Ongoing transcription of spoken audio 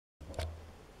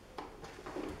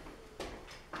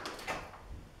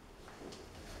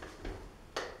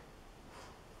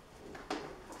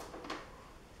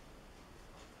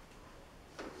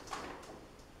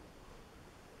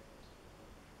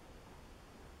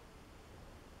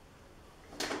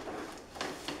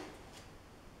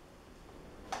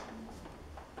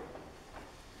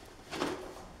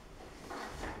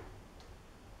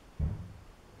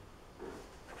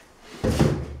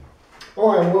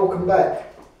Hi and welcome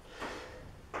back.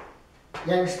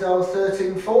 Yang Style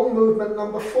 13 form, movement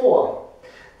number 4.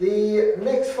 The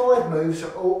next 5 moves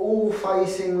are all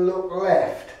facing look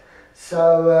left.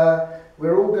 So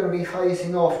we're all going to be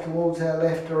facing off towards our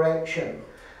left direction.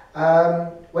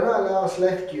 When I last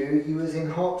left you, you was in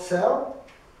hot cell.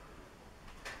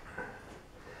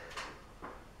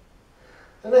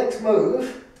 The next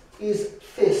move is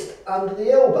fist under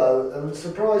the elbow, and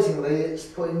surprisingly it's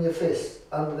putting your fist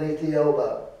underneath the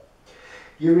elbow.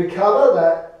 You recover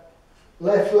that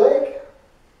left leg,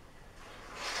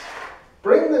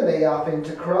 bring the knee up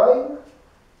into crane,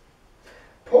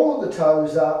 pull the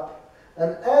toes up,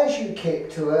 and as you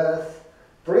kick to earth,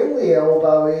 bring the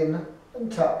elbow in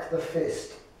and tuck the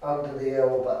fist under the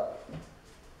elbow.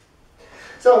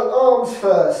 So arms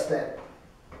first then.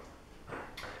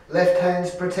 Left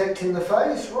hand's protecting the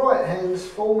face, right hand's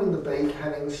forming the beak,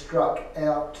 having struck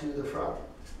out to the front.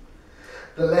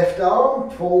 The left arm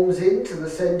forms into the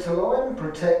centre line,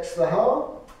 protects the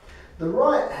heart. The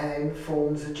right hand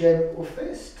forms a gentle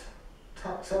fist,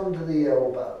 tucks under the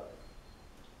elbow.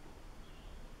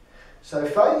 So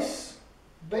face,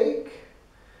 beak,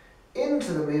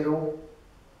 into the middle,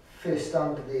 fist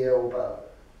under the elbow.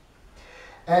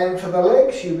 And for the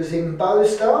legs, you was in bow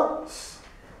stance.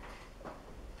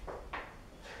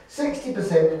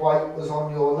 60% weight was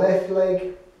on your left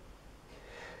leg.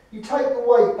 You take the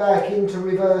weight back into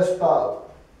reverse bow.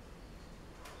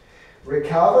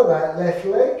 Recover that left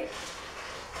leg.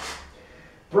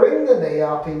 Bring the knee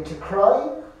up into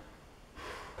crane.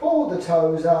 Pull the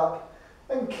toes up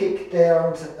and kick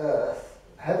down to earth,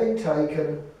 having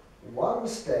taken one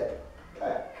step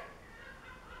back.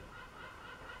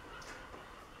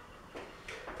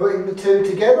 Putting the two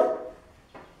together.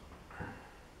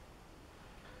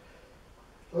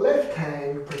 Left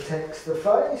hand protects the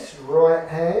face, right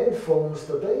hand forms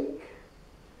the beak.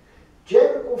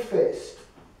 Gentle fist.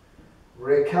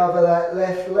 Recover that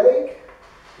left leg,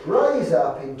 raise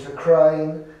up into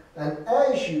crane, and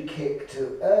as you kick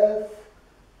to earth,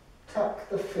 tuck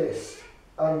the fist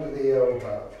under the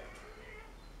elbow.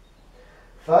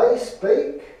 Face,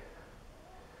 beak,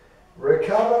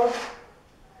 recover,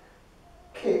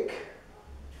 kick,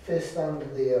 fist under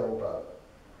the elbow.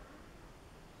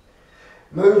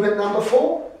 Movement number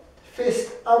 4,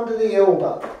 fist under the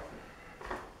elbow.